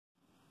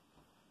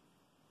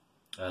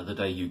the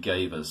day you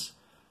gave us,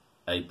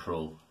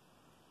 April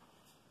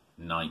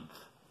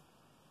 9th,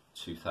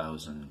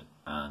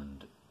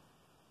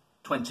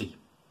 2020.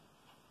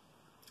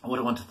 What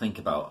I want to think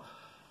about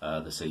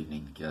this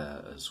evening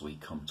as we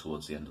come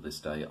towards the end of this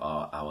day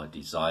are our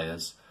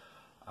desires,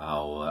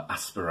 our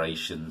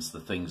aspirations, the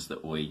things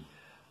that we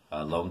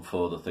long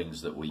for, the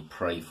things that we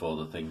pray for,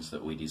 the things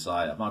that we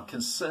desire. My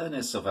concern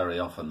is so very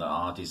often that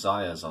our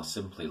desires are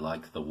simply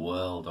like the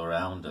world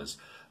around us.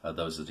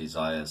 Those are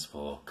desires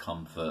for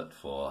comfort,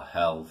 for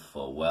health,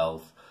 for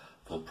wealth,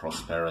 for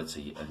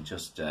prosperity, and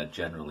just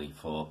generally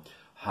for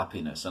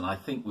happiness. And I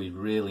think we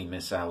really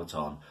miss out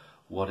on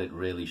what it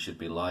really should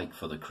be like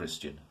for the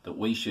Christian, that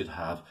we should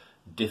have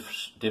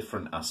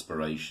different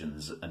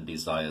aspirations and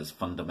desires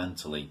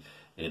fundamentally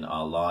in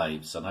our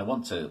lives. And I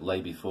want to lay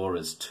before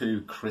us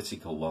two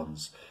critical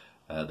ones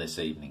this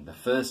evening. The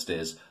first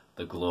is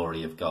the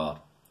glory of God.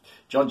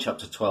 John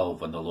chapter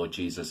 12, when the Lord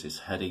Jesus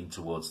is heading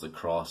towards the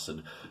cross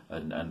and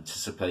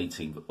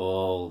anticipating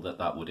all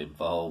that would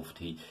involve,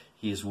 he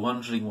is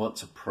wondering what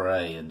to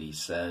pray, and he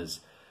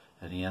says,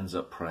 and he ends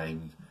up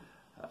praying,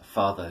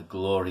 Father,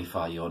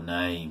 glorify your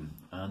name.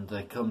 And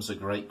there comes a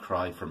great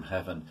cry from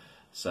heaven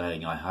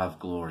saying, I have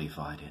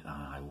glorified it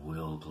and I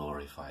will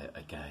glorify it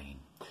again.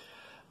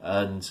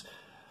 And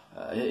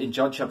in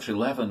John chapter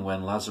 11,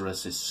 when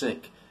Lazarus is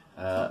sick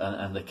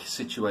and the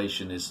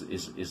situation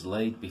is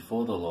laid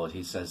before the Lord,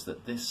 he says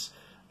that this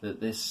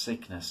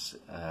sickness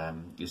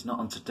is not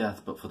unto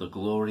death, but for the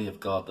glory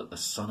of God, that the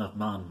Son of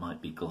Man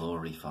might be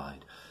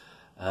glorified.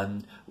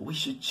 And we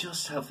should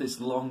just have this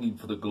longing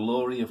for the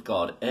glory of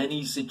God.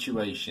 Any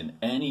situation,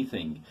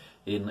 anything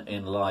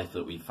in life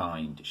that we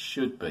find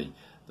should be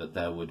that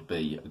there would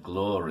be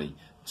glory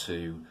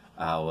to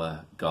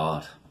our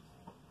God.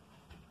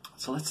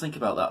 So let's think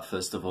about that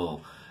first of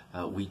all.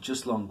 We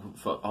just long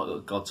for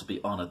God to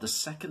be honoured. The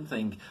second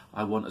thing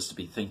I want us to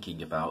be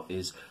thinking about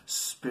is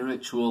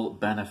spiritual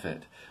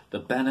benefit. The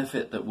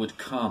benefit that would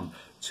come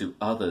to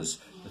others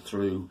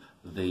through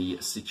the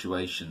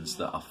situations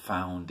that are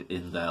found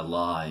in their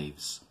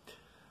lives.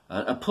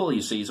 Paul,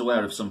 you see, is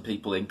aware of some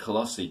people in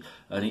Colossae,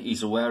 and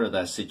he's aware of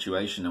their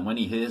situation. And when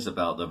he hears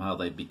about them, how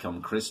they've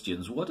become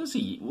Christians, what does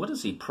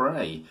he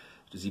pray?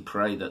 Does he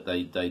pray that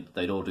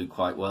they'd all do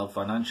quite well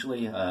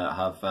financially,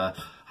 have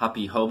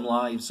happy home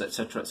lives,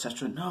 etc.,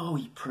 etc.? No,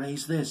 he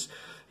prays this.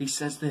 He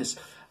says this,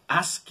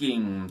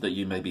 asking that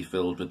you may be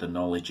filled with the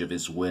knowledge of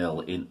his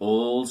will in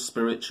all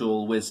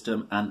spiritual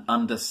wisdom and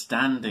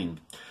understanding,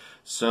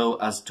 so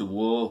as to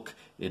walk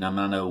in a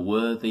manner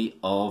worthy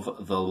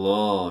of the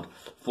Lord,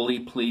 fully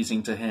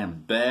pleasing to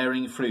him,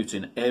 bearing fruit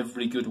in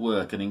every good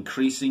work and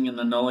increasing in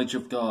the knowledge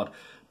of God,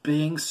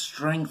 being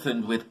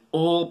strengthened with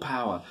all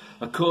power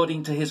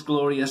according to his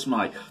glorious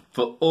might,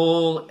 for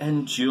all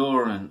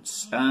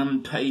endurance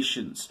and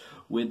patience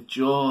with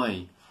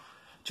joy.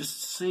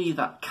 Just see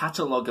that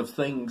catalogue of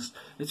things.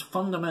 It's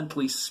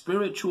fundamentally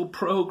spiritual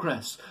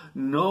progress,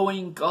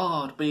 knowing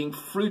God, being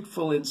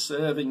fruitful in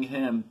serving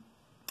him.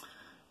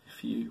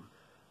 If you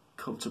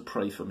come to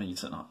pray for me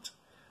tonight,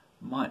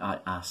 might I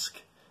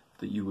ask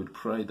that you would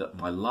pray that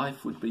my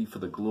life would be for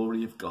the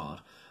glory of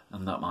God,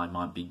 and that I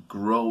might be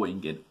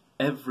growing in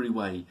every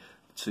way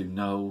to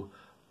know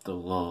the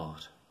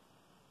Lord.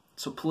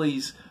 So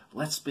please,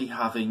 let's be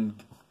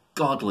having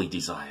godly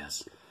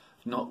desires,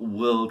 not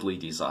worldly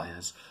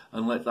desires,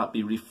 and let that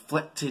be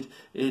reflected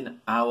in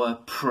our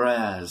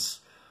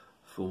prayers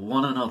for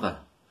one another.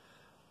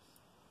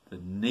 The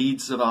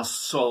needs of our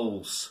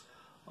souls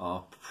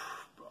are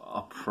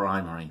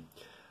primary,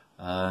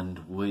 and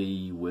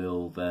we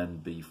will then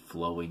be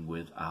flowing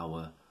with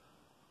our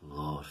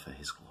Lord for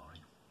his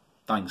glory.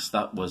 Thanks.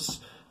 That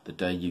was the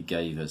day you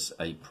gave us,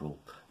 April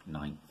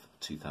 9th,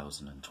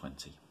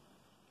 2020.